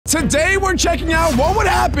Today we're checking out what would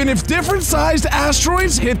happen if different sized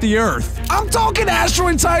asteroids hit the Earth. I'm talking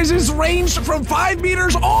asteroid sizes ranged from 5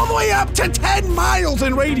 meters all the way up to 10 miles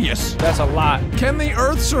in radius. That's a lot. Can the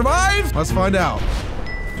Earth survive? Let's find out.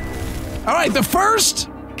 All right, the first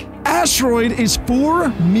asteroid is 4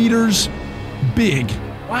 meters big.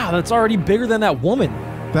 Wow, that's already bigger than that woman.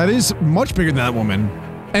 That is much bigger than that woman.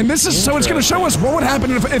 And this is so it's going to show us what would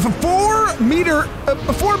happen if a 4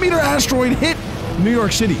 meter asteroid hit New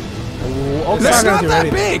York City. Oh, okay. That's not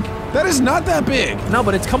that big. That is not that big. No,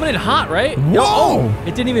 but it's coming in hot, right? Whoa! Oh,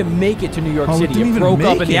 it didn't even make it to New York City. It broke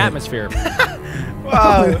up in the atmosphere.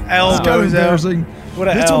 Wow, L goes out. What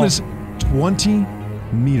a This L. one is 20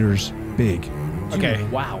 meters big. Okay.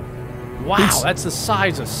 Wow. Wow, that's the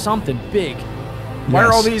size of something big. Why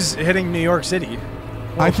are all these hitting New York City?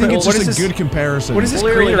 I think it's what just is a good comparison. What is this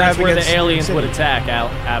Clearly, crater that's have where the against aliens New York would City? attack,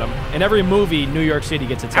 Adam. In every movie, New York City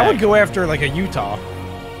gets attacked. I would go after like a Utah.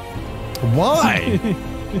 Why?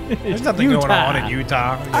 There's nothing going on in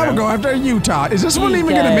Utah. I would go after Utah. Is this one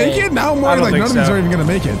even gonna make it? Now I'm worried like none of these are even gonna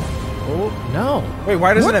make it. Oh, no. Wait,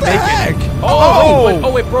 why doesn't it What the make heck? it?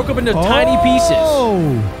 Oh, it broke up into tiny pieces. Oh.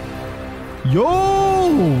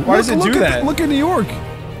 Yo! Why does it do that? Look at New York.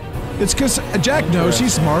 It's because Jack knows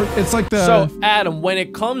he's smart. It's like the. So, Adam, when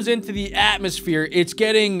it comes into the atmosphere, it's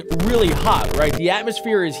getting really hot, right? The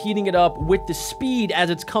atmosphere is heating it up with the speed as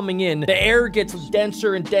it's coming in. The air gets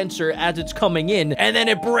denser and denser as it's coming in, and then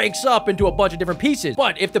it breaks up into a bunch of different pieces.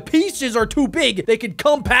 But if the pieces are too big, they could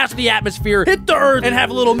come past the atmosphere, hit the Earth, and have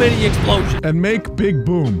a little mini explosion. And make big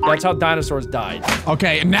boom. That's how dinosaurs died.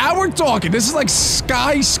 Okay, now we're talking. This is like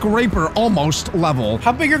skyscraper almost level.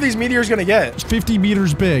 How big are these meteors gonna get? 50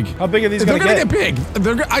 meters big. How big are these They're gonna gonna get big.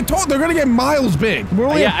 They're gonna get miles big. We're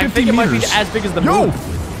only Yeah, at 50 I think it might be meters. as big as the Yo! moon.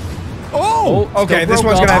 Oh! Okay, this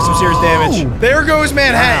broke one's gonna up. have some serious damage. There goes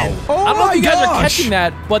Manhattan. Oh I don't know my if you guys are gosh. catching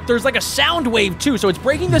that, but there's like a sound wave too, so it's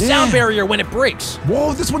breaking the sound barrier when it breaks.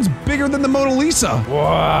 Whoa, this one's bigger than the Mona Lisa.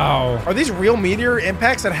 Wow. Are these real meteor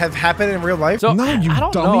impacts that have happened in real life? So No, you I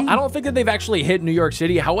don't dummy. know. I don't think that they've actually hit New York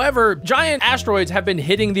City. However, giant asteroids have been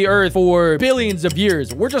hitting the Earth for billions of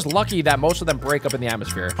years. We're just lucky that most of them break up in the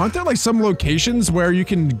atmosphere. Aren't there like some locations where you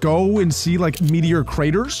can go and see like meteor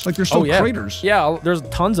craters? Like there's still craters. Yeah, there's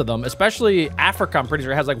tons of them. Especially Africa, I'm pretty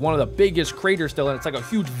sure, has like one of the biggest craters still, and it's like a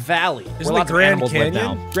huge valley. Isn't where the lots of Grand animals live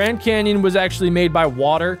Canyon? now. Grand Canyon was actually made by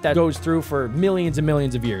water that goes through for millions and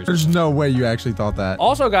millions of years. There's no way you actually thought that.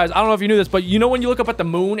 Also, guys, I don't know if you knew this, but you know when you look up at the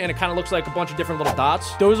moon and it kind of looks like a bunch of different little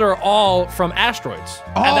dots? Those are all from asteroids.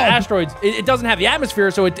 And the asteroids, it doesn't have the atmosphere,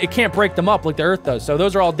 so it can't break them up like the Earth does. So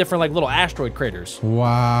those are all different like little asteroid craters.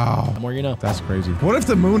 Wow. The more you know. That's crazy. What if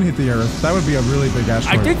the moon hit the Earth? That would be a really big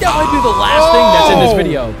asteroid. I think that might be the last thing that's in this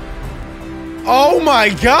video. Oh my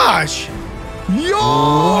gosh! Yo!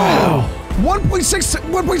 Wow.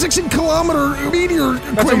 1.6 kilometer meteor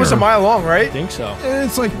That's crater. almost a mile long, right? I think so.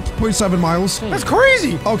 It's like 0.7 miles. That's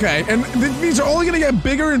crazy. Okay, and these are only gonna get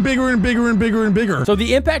bigger and bigger and bigger and bigger and bigger. So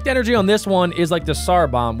the impact energy on this one is like the SAR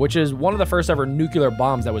bomb, which is one of the first ever nuclear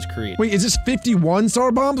bombs that was created. Wait, is this 51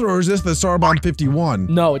 SAR bombs or is this the SAR bomb 51?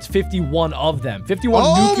 No, it's 51 of them. 51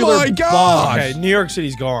 Oh nuclear my gosh. bombs. Okay, New York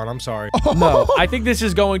City's gone. I'm sorry. No, I think this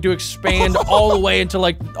is going to expand all the way into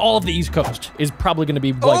like all of the East Coast is probably going to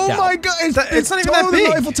be wiped out. Oh my god, it's not even that taller than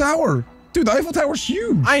big. the Eiffel Tower. Dude, the Eiffel Tower's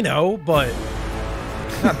huge. I know, but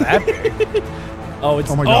not that big. Oh, it's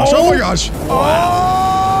Oh my gosh, oh my gosh.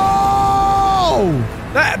 Oh!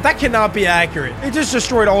 That cannot be accurate. It just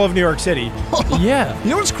destroyed all of New York City. yeah. You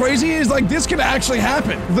know what's crazy is like this could actually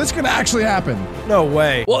happen. This could actually happen. No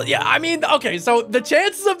way. Well, yeah, I mean, okay, so the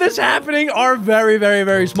chances of this happening are very, very,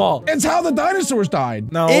 very small. It's how the dinosaurs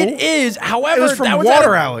died. No. It is, however, It was from that was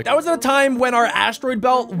water, at Alec. That was at a time when our asteroid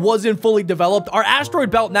belt wasn't fully developed. Our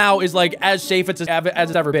asteroid belt now is like as safe as it's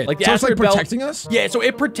ever been. Like the So it's like asteroid belt, protecting us? Yeah, so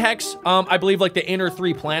it protects, I believe, like the inner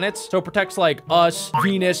 3 planets. So it protects like us,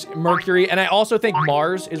 Venus, Mercury, and I also think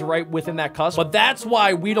Mars is right within that cusp. But that's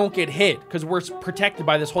why we don't get hit, because we're protected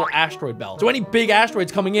by this whole asteroid belt. So any big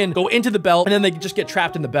asteroids coming in go into the belt, and then they just get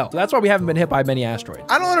trapped in the belt. So that's why we haven't been hit by many asteroids.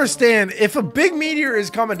 I don't understand. If a big meteor is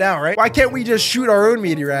coming down, right? Why can't we just shoot our own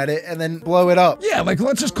meteor at it and then blow it up? Yeah, like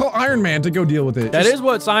let's just call Iron Man to go deal with it. That is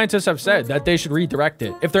what scientists have said, that they should redirect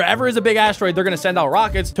it. If there ever is a big asteroid, they're going to send out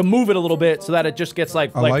rockets to move it a little bit so that it just gets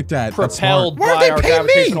like, I like that. That's propelled smart. Why by don't our they pay me?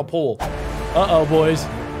 gravitational pull. Uh-oh, boys.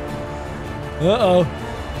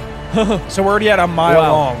 Uh-oh. So we're already at a mile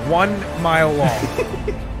Wow. long. 1 mile long.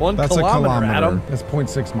 1 That's kilometer, a kilometer. Adam. That's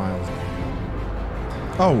 0.6 miles.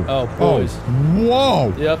 Oh. Oh, boys.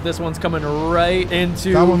 Whoa. Yep, this one's coming right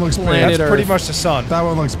into That one looks big. planet That's Earth. pretty much the sun. That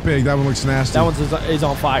one looks big. That one looks nasty. That one is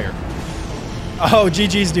on fire. Oh,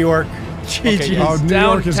 GG's, New York. Okay, Oh, New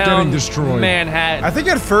York is downtown getting destroyed. Manhattan. I think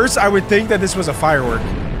at first I would think that this was a firework.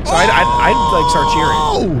 So I'd like start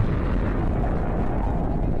cheering.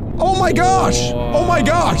 Oh my gosh! Oh my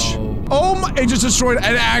gosh! Oh my! It just destroyed. It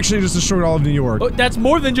actually just destroyed all of New York. Oh, that's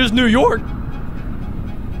more than just New York.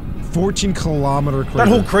 14-kilometer crater. That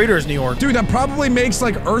whole crater is New York. Dude, that probably makes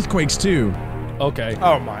like earthquakes too. Okay.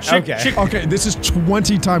 Oh my. Okay. Okay, this is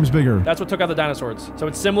 20 times bigger. That's what took out the dinosaurs. So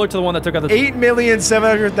it's similar to the one that took out the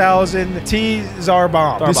 8,700,000 T-Tsar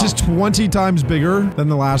bomb. This is 20 times bigger than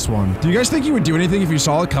the last one. Do you guys think you would do anything if you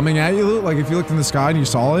saw it coming at you? Like if you looked in the sky and you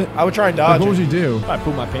saw it? I would try and Like, dodge what would it. you do? I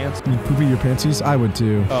pooped my pants. You poopy your panties? I would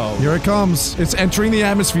too. Oh. Here it comes. It's entering the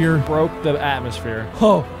atmosphere. Broke the atmosphere.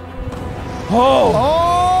 Oh. Oh.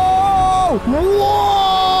 Oh!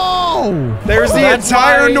 Whoa! There's the That's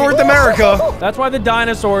entire why- North America. That's why the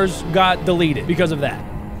dinosaurs got deleted, because of that.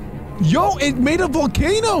 Yo, it made a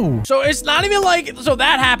volcano! So it's not even like, so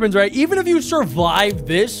that happens, right? Even if you survive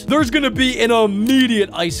this, there's gonna be an immediate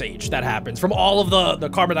ice age that happens from all of the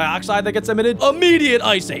carbon dioxide that gets emitted. Immediate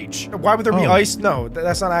ice age. Why would there be Oh. ice? No,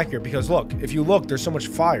 that's not accurate because look, if you look, there's so much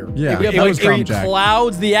fire. Yeah, Yeah, that but was it Jack.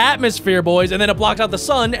 clouds the atmosphere, boys, and then it blocks out the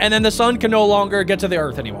sun, and then the sun can no longer get to the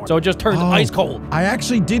earth anymore. So it just turns ice cold. I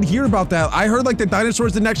actually did hear about that. I heard like the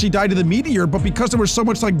dinosaurs didn't actually die to the meteor, but because there was so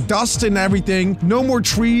much like dust and everything, no more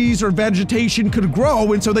trees or vegetation could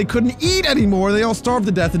grow, and so they couldn't eat anymore. They all starved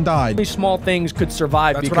to death and died. These small things could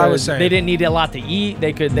survive That's because what I was saying. they didn't need a lot to eat.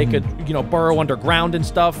 They could, you know, burrow underground and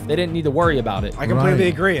stuff. They didn't need to worry about it. I completely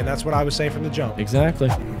Right. agree, and that's what I was saying from the jump. Exactly.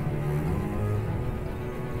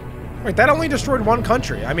 Wait, that only destroyed one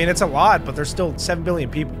country. I mean, it's a lot, but there's still 7 billion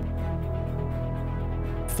people.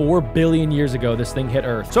 4 billion years ago, this thing hit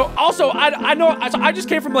Earth. So also, I know, I just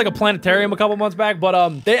came from like a planetarium a couple months back,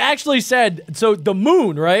 but they actually said, so the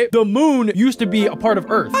moon, right? The moon used to be a part of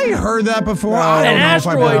Earth. I heard that before. I An don't know if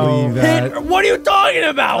I believe asteroid that. hit. What are you talking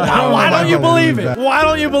about? I don't Why know don't if you I believe believe it? that. Why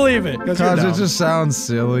don't you believe it? Because it just sounds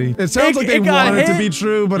silly. It sounds like they it got want it to hit- be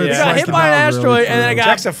true, but It it's got like hit by an not asteroid, really and then it true. got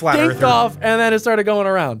Jack's a flat dinked earther. off, and then it started going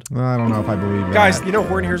around. I don't know if I believe that. Guys, you know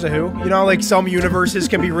Horton Hears a Who? You know, like some universes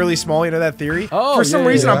can be really small. You know that theory? Oh, For some yeah,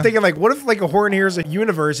 reason, yeah. I'm thinking like, what if like a Horton Hears a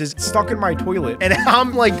universe is stuck in my toilet, and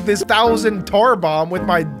I'm like this 1,000 tar bomb with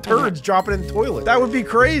my turds dropping in the toilet? That would be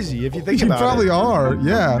crazy if you think you about probably it. are.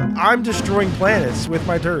 Yeah. I'm destroying planets with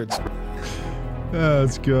my turds.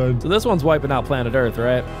 That's good. So this one's wiping out planet Earth,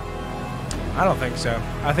 right? I don't think so.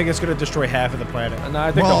 I think it's gonna destroy half of the planet. And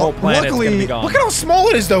I think the Well, whole planet's gonna luckily- be gone. Look at how small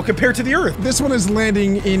it is, though, compared to the Earth. This one is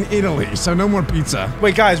landing in Italy, so no more pizza.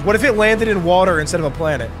 Wait, guys, what if it landed in water instead of a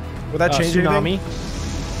planet? Would that change tsunami. anything?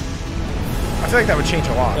 I feel like that would change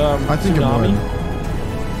a lot. I think it tsunami. would.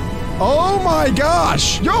 Oh my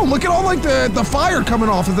gosh! Yo, look at all like the fire coming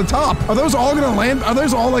off at the top. Are those all gonna land? Are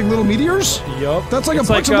those all like little meteors? Yup. That's like It's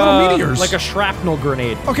a bunch of little meteors. Like a shrapnel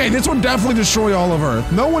grenade. Okay, this would definitely destroy all of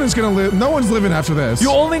Earth. No one is gonna live. No one's living after this. You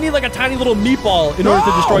only need like a tiny little meatball in order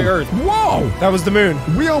to destroy Earth. Whoa! That was the moon.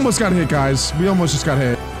 We almost got hit, guys. We almost just got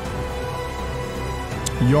hit.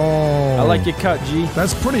 Yo. I like your cut, G.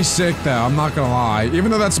 That's pretty sick, though. I'm not gonna lie.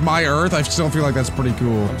 Even though that's my Earth, I still feel like that's pretty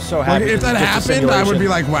cool. I'm so happy Like, if this that is just a happened, I would be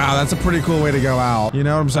simulation. like, wow, that's a pretty cool way to go out. You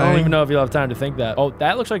know what I'm I saying? don't even know if you'll have time to think that. Oh,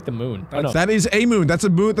 that looks like the moon. Oh, no. That is a moon. That's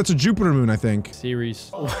a moon. That's a Jupiter moon, I think.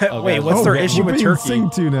 Series. Wait, what's their issue we're with being Turkey?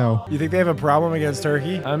 synced to now. You think they have a problem against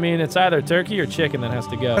Turkey? I mean, it's either turkey or chicken that has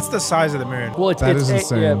to go. That's the size of the moon. Well, it's That it's is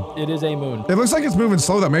insane. yeah, it is a moon. It looks like it's moving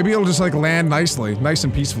slow, though. Maybe it'll just like land nicely, nice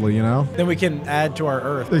and peacefully, you know? Then we can add to our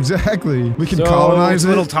Earth. Exactly. We can So, colonize It's a it.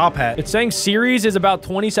 little top hat. It's saying Ceres is about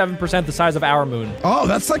 27% the size of our moon. Oh,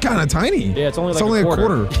 that's like kind of tiny. Yeah, it's only like a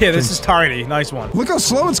quarter. Yeah, this is tiny. Nice one. Look how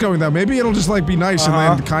slow it's going, though. Maybe it'll just like be nice and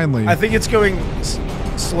land kindly. I think it's going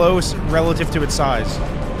slow relative to its size.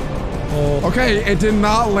 Okay, it did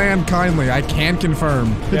not land kindly. I can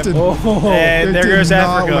confirm. It did, And it there did goes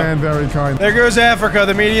not Africa. land very kindly. There goes Africa.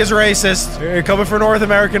 The media's racist. They're coming for North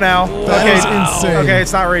America now. That okay, is insane. Okay,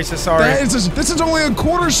 it's not racist. Sorry. That is just, this is only a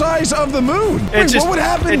quarter size of the moon. It Wait, just, what would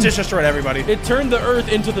happen? It just destroyed everybody. It turned the Earth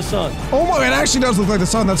into the sun. Oh my, it actually does look like the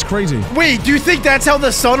sun. That's crazy. Wait, do you think that's how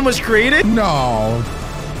the sun was created? No.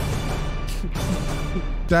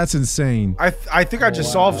 That's insane. I think I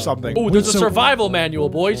just solved something. Oh, there's a so- survival manual,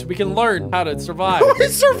 boys. We can learn how to survive.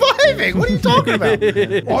 It's surviving. What are you talking about?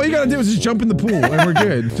 All you gotta do is just jump in the pool and we're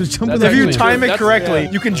good. Just jump in That's the If pool. you time it That's- correctly,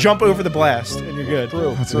 yeah. you can jump over the blast and you're good.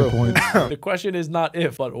 True. That's a good point. The question is not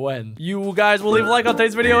if, but when. You guys will leave a like on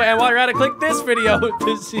today's video, and while you're at it, click this video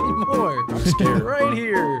to see more. I'm scared. Right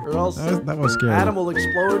here, or else That was scary. Adam will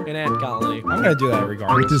explode in ant colony. I'm gonna do that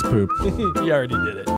regardless. With this poop. He already did it.